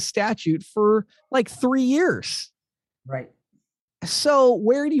enforcing this statute for like 3 years. Right. So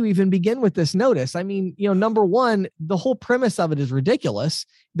where do you even begin with this notice? I mean, number one, the whole premise of it is ridiculous.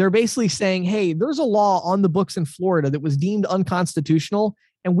 They're basically saying, hey, there's a law on the books in Florida that was deemed unconstitutional,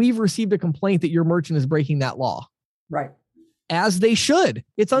 and we've received a complaint that your merchant is breaking that law. Right. As they should.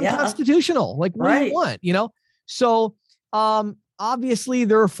 It's unconstitutional. Like, what do you want? So obviously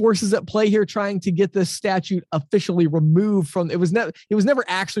there are forces at play here trying to get this statute officially removed from, it was never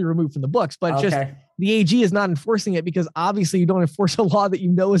actually removed from the books, but just the AG is not enforcing it because obviously you don't enforce a law that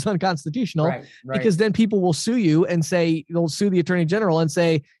is unconstitutional, because then people will sue you and say, they'll sue the Attorney General and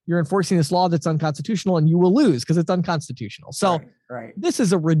say, you're enforcing this law that's unconstitutional, and you will lose because it's unconstitutional. So this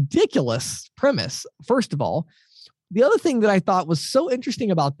is a ridiculous premise, first of all. The other thing that I thought was so interesting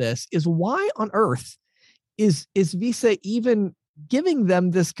about this is why on earth is Visa even giving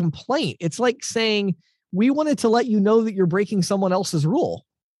them this complaint? It's like saying, we wanted to let you know that you're breaking someone else's rule.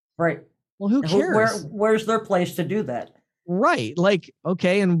 Right. Well, who cares? Where's their place to do that? Right. Like,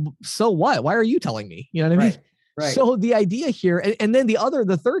 okay. And so what? Why are you telling me? You know what I mean? Right. So the idea here, and then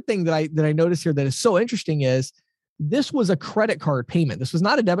the third thing that I noticed here that is so interesting is this was a credit card payment. This was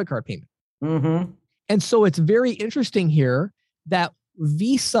not a debit card payment. Mm-hmm. And so it's very interesting here that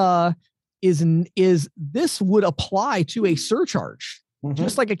Visa this would apply to a surcharge,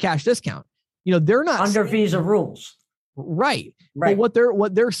 just like a cash discount. You know, they're not under Visa rules. Right. Right. But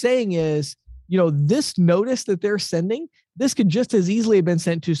what they're saying is, you know, this notice that they're sending, this could just as easily have been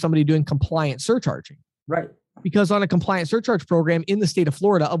sent to somebody doing compliant surcharging. Right. Because on a compliant surcharge program in the state of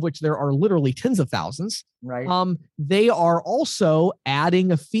Florida, of which there are literally tens of thousands, right, they are also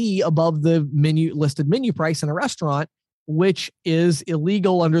adding a fee above the listed menu price in a restaurant, which is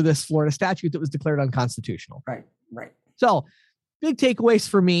illegal under this Florida statute that was declared unconstitutional. Right. Right. So, big takeaways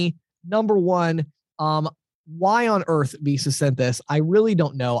for me. Number one, why on earth Visa sent this? I really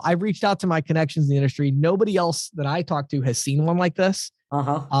don't know. I've reached out to my connections in the industry. Nobody else that I talked to has seen one like this.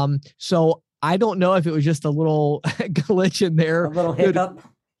 So I don't know if it was just a little glitch in there. A little hiccup.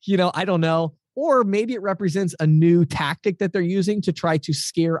 You know, I don't know. Or maybe it represents a new tactic that they're using to try to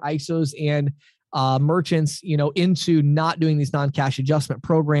scare ISOs and merchants, you know, into not doing these non-cash adjustment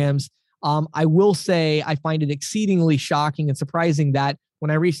programs. I will say I find it exceedingly shocking and surprising that when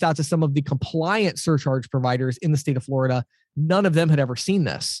I reached out to some of the compliant surcharge providers in the state of Florida, none of them had ever seen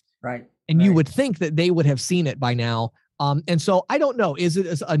this. Right. And you would think that they would have seen it by now. And so I don't know, is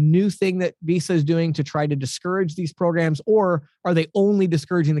it a new thing that Visa is doing to try to discourage these programs, or are they only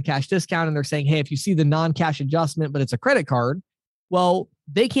discouraging the cash discount and they're saying, hey, if you see the non-cash adjustment, but it's a credit card, well,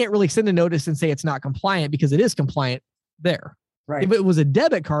 they can't really send a notice and say it's not compliant because it is compliant there. Right. If it was a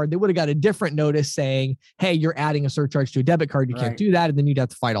debit card, they would have got a different notice saying, hey, you're adding a surcharge to a debit card. You can't do that. And then you'd have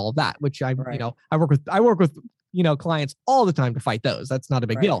to fight all of that, which I work with, you know, clients all the time to fight those. That's not a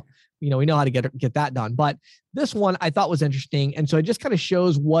big deal. You know, we know how to get that done. But this one I thought was interesting. And so it just kind of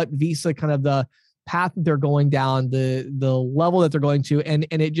shows what Visa, kind of the path that they're going down, the level that they're going to. And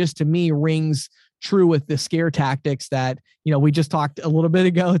it just, to me, rings true with the scare tactics that, you know, we just talked a little bit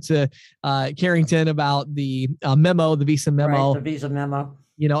ago to Carrington about the memo, the Visa memo. Right, the Visa memo.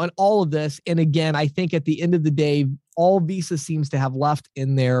 You know, and all of this. And again, I think at the end of the day, all Visa seems to have left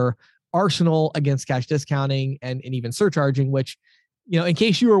in their arsenal against cash discounting and even surcharging, which, you know, in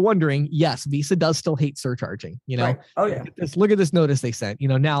case you were wondering, yes, Visa does still hate surcharging, you know. Right. Oh, yeah. Look at this notice they sent. You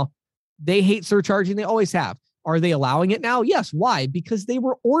know, now they hate surcharging. They always have. Are they allowing it now? Yes. Why? Because they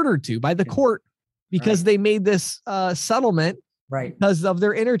were ordered to by the court, because they made this settlement because of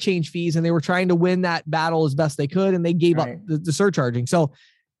their interchange fees, and they were trying to win that battle as best they could, and they gave up the surcharging. So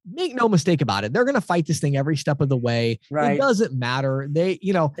make no mistake about it. They're going to fight this thing every step of the way. Right. It doesn't matter. They,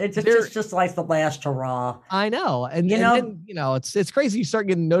 you know, it's just like the last hurrah. I know. And then, you know, it's crazy. You start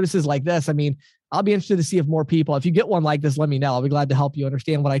getting notices like this. I mean, I'll be interested to see if more people, if you get one like this, let me know. I'll be glad to help you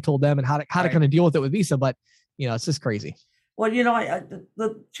understand what I told them and how to kind of deal with it with Visa. But, you know, it's just crazy. Well, you know,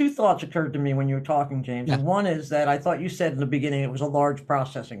 the two thoughts occurred to me when you were talking, James. Yeah. And one is that I thought you said in the beginning it was a large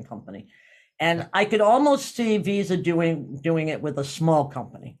processing company. And I could almost see Visa doing it with a small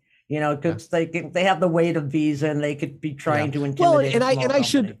company, you know, because they have the weight of Visa and they could be trying to intimidate. Well,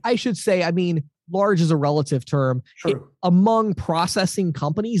 and I should say, I mean, large is a relative term. True. Among processing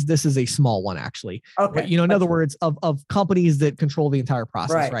companies, this is a small one, actually. Okay. But, you know, in other words, of companies that control the entire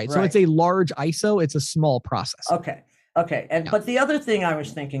process, right? So it's a large ISO. It's a small process. Okay. But the other thing I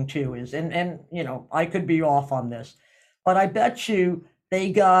was thinking too is, and you know, I could be off on this, but I bet you they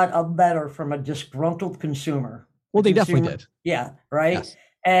got a letter from a disgruntled consumer. Well, they definitely did. Yeah. Right. Yes.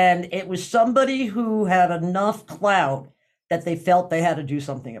 And it was somebody who had enough clout that they felt they had to do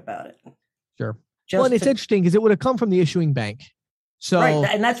something about it. Sure. Well, and it's interesting because it would have come from the issuing bank. So,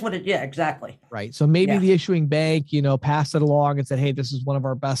 and that's what exactly. Right. So maybe the issuing bank, you know, passed it along and said, hey, this is one of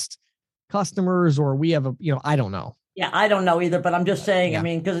our best customers, or we have I don't know. Yeah, I don't know either, but I'm just saying, I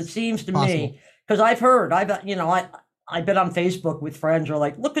mean, because it seems to me, because I've been on Facebook with friends who are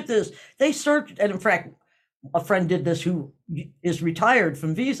like, look at this. They searched, and in fact, a friend did this who is retired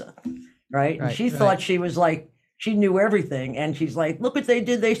from Visa, right? And she thought she was like, she knew everything. And she's like, look what they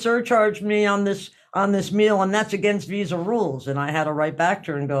did. They surcharged me on this meal, and that's against Visa rules. And I had to write back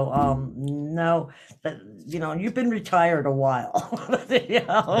to her and go, no, you know, you've been retired a while. You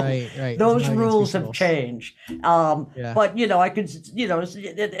know? Right. Those rules have changed. But, you know, I could, you know,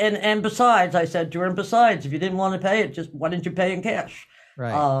 and besides, I said to her, and besides, if you didn't want to pay it, just why didn't you pay in cash?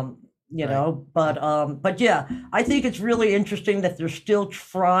 Right. You know, but yeah, I think it's really interesting that they're still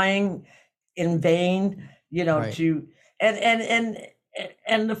trying in vain, you know, to, and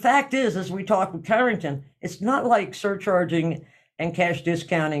And the fact is, as we talked with Carrington, it's not like surcharging and cash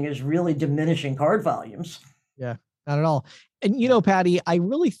discounting is really diminishing card volumes. Yeah, not at all. And, Patty, I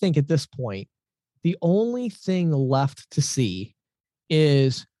really think at this point, the only thing left to see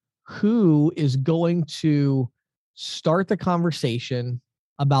is who is going to start the conversation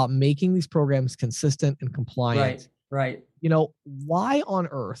about making these programs consistent and compliant. Right. Why on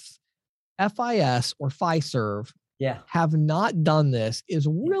earth FIS or Fiserv have not done this is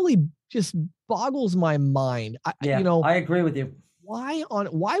really just boggles my mind. I agree with you. Why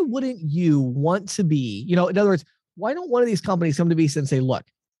wouldn't you want to be, in other words, why don't one of these companies come to Visa and say, look,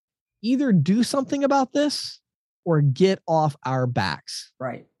 either do something about this or get off our backs.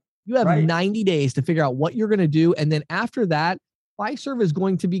 Right. You have 90 days to figure out what you're going to do. And then after that, Fiserv is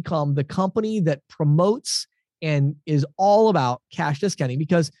going to become the company that promotes and is all about cash discounting,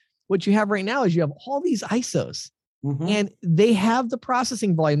 because what you have right now is you have all these ISOs and they have the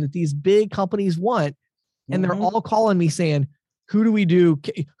processing volume that these big companies want. And they're all calling me saying, who do we do?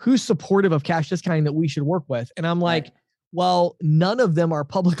 Who's supportive of cash discounting that we should work with? And I'm like, well, none of them are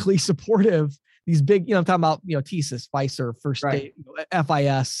publicly supportive. These big, I'm talking about, TSYS, Fiserv, First State,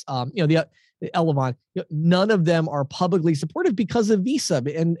 FIS, the Elavon, none of them are publicly supportive because of Visa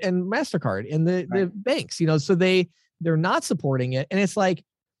and MasterCard and the banks, so they're not supporting it. And it's like,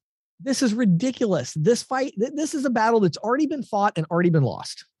 this is ridiculous. This is a battle that's already been fought and already been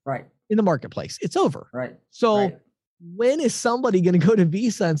lost in the marketplace. It's over. So when is somebody going to go to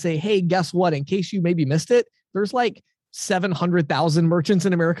Visa and say, hey, guess what? In case you maybe missed it, there's like 700,000 merchants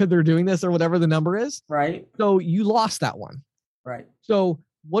in America that are doing this, or whatever the number is. So you lost that one. So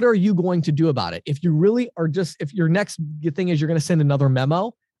what are you going to do about it? If you really are if your next thing is you're going to send another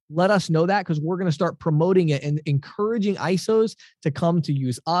memo, let us know that, because we're going to start promoting it and encouraging ISOs to come to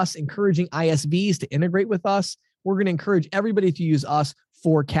use us, encouraging ISVs to integrate with us. We're going to encourage everybody to use us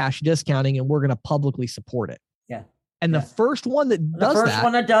for cash discounting, and we're going to publicly support it. And the first one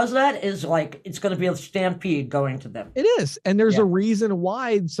that does that is like, it's going to be a stampede going to them. It is. And there's a reason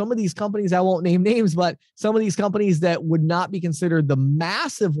why some of these companies, I won't name names, but some of these companies that would not be considered the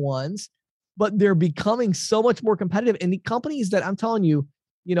massive ones, but they're becoming so much more competitive. And the companies that I'm telling you,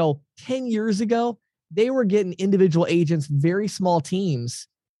 10 years ago, they were getting individual agents, very small teams.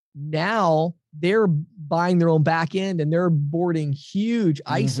 Now they're buying their own back end and they're boarding huge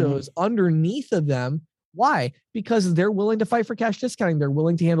ISOs underneath of them. Why? Because they're willing to fight for cash discounting. They're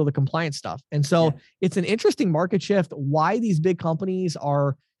willing to handle the compliance stuff. And so it's an interesting market shift. Why these big companies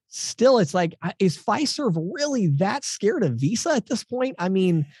are still, it's like, is Fiserv really that scared of Visa at this point? I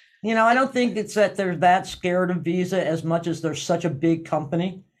mean, I don't think it's that they're that scared of Visa as much as they're such a big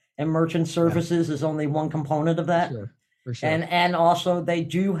company, and merchant services is only one component of that. For sure. And also they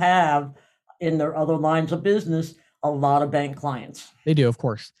do have in their other lines of business a lot of bank clients. They do, of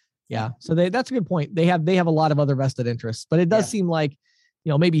course. Yeah. So that's a good point. They have a lot of other vested interests, but it does seem like,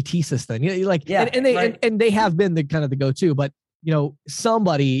 maybe TSYS then, and they have been the kind of the go-to, but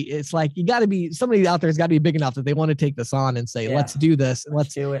somebody, it's like, somebody out there's got to be big enough that they want to take this on and say, let's do this. And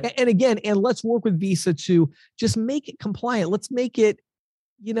let's do it. And again, let's work with Visa to just make it compliant. Let's make it,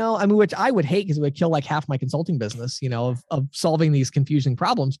 which I would hate because it would kill like half my consulting business, of solving these confusing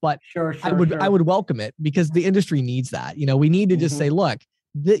problems. But I would welcome it, because the industry needs that. We need to just say, look,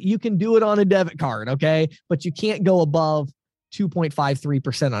 that you can do it on a debit card, okay? But you can't go above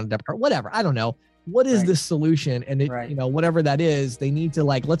 2.53% on a debit card, whatever. I don't know. What is the solution? And it, whatever that is, they need to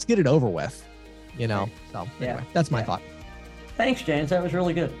let's get it over with, So anyway, that's my thought. Thanks, James. That was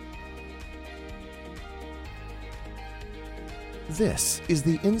really good. This is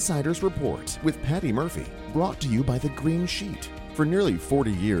the Insider's Report with Patty Murphy, brought to you by The Green Sheet. For nearly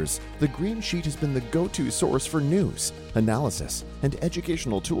 40 years, The Green Sheet has been the go-to source for news, analysis, and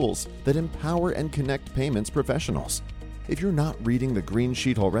educational tools that empower and connect payments professionals. If you're not reading The Green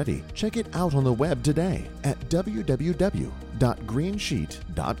Sheet already, check it out on the web today at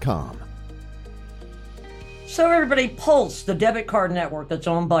www.greensheet.com. So everybody, Pulse, the debit card network that's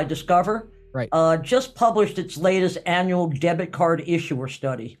owned by Discover, just published its latest annual debit card issuer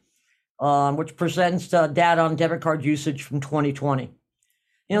study, which presents data on debit card usage from 2020.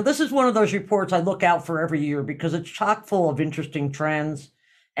 This is one of those reports I look out for every year because it's chock full of interesting trends.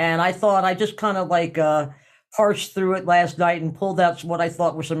 And I thought I just kind of parsed through it last night and pulled out what I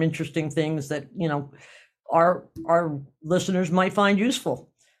thought were some interesting things that, our listeners might find useful.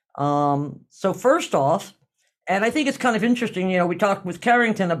 So first off, and I think it's kind of interesting, we talked with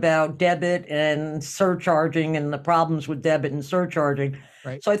Carrington about debit and surcharging and the problems with debit and surcharging.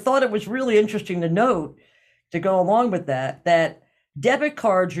 So I thought it was really interesting to note, to go along with that debit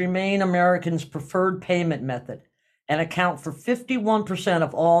cards remain Americans' preferred payment method. and account for 51%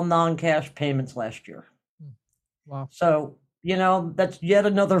 of all non-cash payments last year. Wow. So, that's yet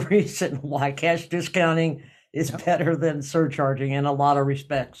another reason why cash discounting is better than surcharging in a lot of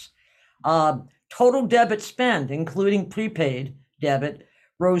respects. Total debit spend, including prepaid debit,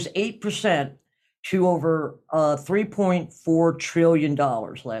 rose 8% to over $3.4 trillion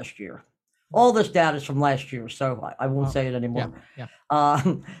last year. All this data is from last year, so I won't say it anymore.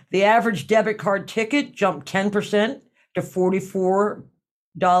 The average debit card ticket jumped 10% to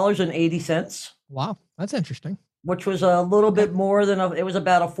 $44.80. Wow, that's interesting. Which was a little bit more than it was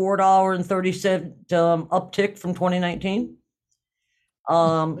about a $4.30 uptick from 2019.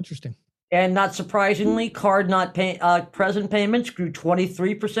 Interesting. And not surprisingly, card not present payments grew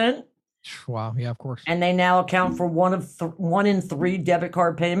 23%. Wow, yeah, of course. And they now account for one in three debit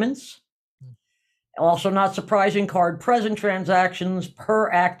card payments. Also not surprising, card present transactions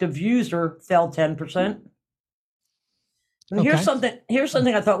per active user fell 10%. And here's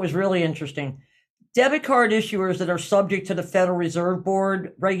something I thought was really interesting. Debit card issuers that are subject to the Federal Reserve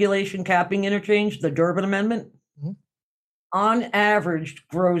Board regulation capping interchange, the Durbin Amendment, on average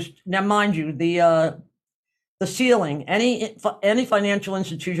grossed. Now, mind you, the ceiling, any financial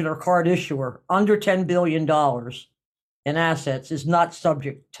institution or card issuer under $10 billion in assets is not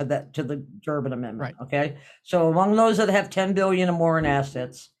subject to the Durbin Amendment. Right. Okay, so among those that have $10 billion or more in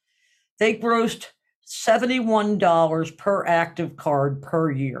assets, they grossed $71 per active card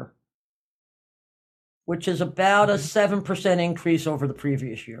per year, which is about a 7% increase over the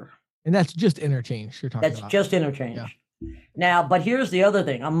previous year. And that's just interchange you're talking about. That's just interchange. Yeah. Now, but here's the other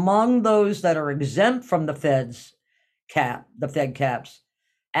thing. Among those that are exempt from the Fed caps,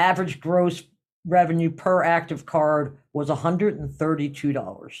 average gross revenue per active card was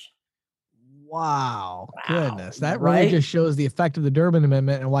 $132. Wow. Goodness. That really just shows the effect of the Durbin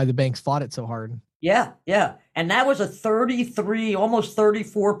Amendment and why the banks fought it so hard. Yeah. And that was a 33, almost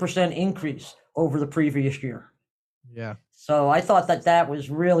 34% increase over the previous year. Yeah. So I thought that was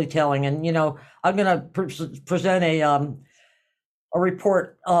really telling. And, I'm going to present a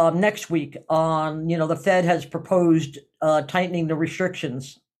report next week on, the Fed has proposed tightening the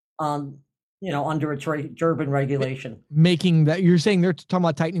restrictions on, under its Durbin regulation. Making that, you're saying they're talking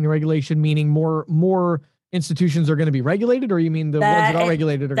about tightening the regulation, meaning more institutions are going to be regulated, or you mean the ones that are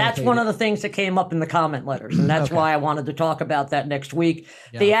regulated are That's one of the things that came up in the comment letters, and that's why I wanted to talk about that next week.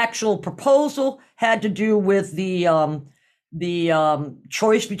 Yeah. The actual proposal had to do with the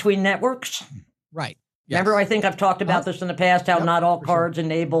choice between networks. Right. Yes. Remember, I think I've talked about this in the past, how not all cards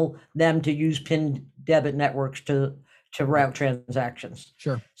enable them to use PIN debit networks to route transactions.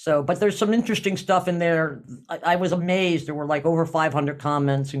 Sure. So, but there's some interesting stuff in there. I was amazed. There were like over 500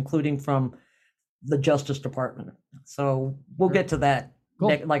 comments, including from the Justice Department. So we'll get to that,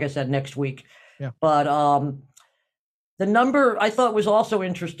 like I said, next week. Yeah. But the number I thought was also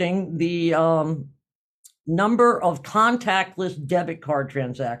interesting, the number of contactless debit card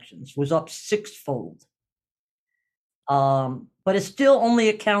transactions was up sixfold. But it still only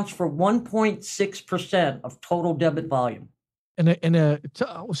accounts for 1.6% of total debit volume.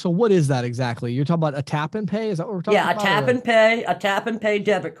 So what is that exactly? You're talking about a tap and pay? Is that what we're talking about? Yeah, a tap and pay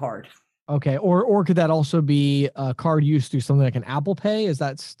debit card. Okay. Or could that also be a card used through something like an Apple Pay? Is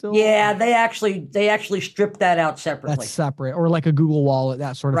that still? Yeah, they actually stripped that out separately. That's separate, or like a Google Wallet,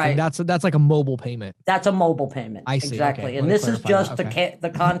 that sort of thing. That's like a mobile payment. That's a mobile payment. I see. Exactly. Okay. And this is just the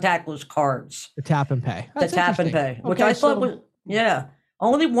contactless cards. The tap and pay. That's the tap and pay, which I thought was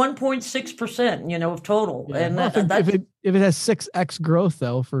only 1.6%, of total. Yeah. And if it has 6x growth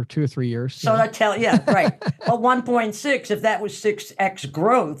though for 2 or 3 years. So right. But 1.6, if that was 6x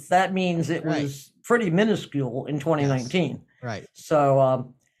growth, that means it was pretty minuscule in 2019. Yes. Right.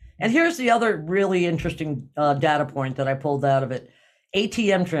 So, and here's the other really interesting data point that I pulled out of it.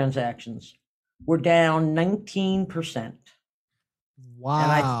 ATM transactions were down 19%.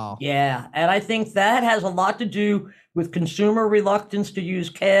 Wow. And I think that has a lot to do with consumer reluctance to use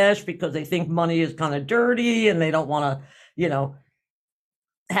cash because they think money is kind of dirty and they don't want to,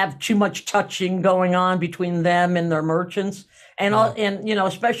 have too much touching going on between them and their merchants. And,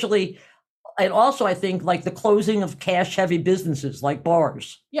 especially, and also I think like the closing of cash heavy businesses like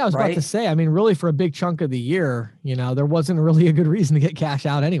bars. Yeah, I was about to say, I mean, really for a big chunk of the year, there wasn't really a good reason to get cash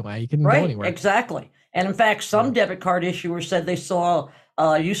out anyway. You couldn't go anywhere. Exactly. And in fact, some debit card issuers said they saw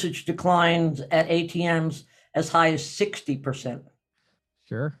usage declines at ATMs as high as 60%.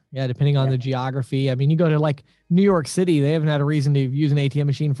 Sure. Yeah, depending on the geography. I mean, you go to like New York City, they haven't had a reason to use an ATM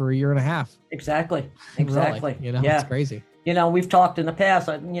machine for a year and a half. Exactly. Really, it's crazy. we've talked in the past,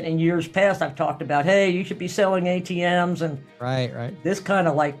 in years past, I've talked about, hey, you should be selling ATMs, and Right. this kind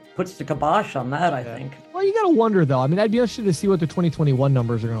of like puts the kibosh on that, I think. Well, you got to wonder though. I mean, I'd be interested to see what the 2021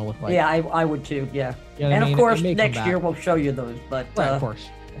 numbers are going to look like. Yeah, I would too. Yeah, You know what I and mean? of course, It may come next back. year we'll show you those. But Right, of course.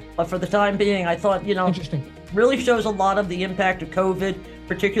 but for the time being, I thought Interesting. really shows a lot of the impact of COVID,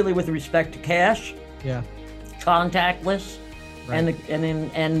 particularly with respect to cash, Yeah. contactless, Right.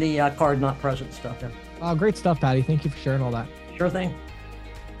 and the card not present stuff. Great stuff, Patty. Thank you for sharing all that. Sure thing.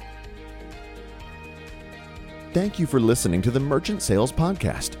 Thank you for listening to the Merchant Sales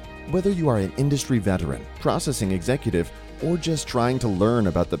Podcast. Whether you are an industry veteran, processing executive, or just trying to learn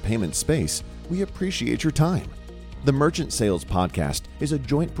about the payment space, we appreciate your time. The Merchant Sales Podcast is a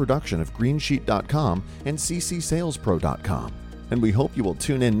joint production of Greensheet.com and ccsalespro.com, and we hope you will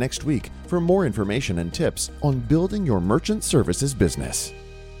tune in next week for more information and tips on building your merchant services business.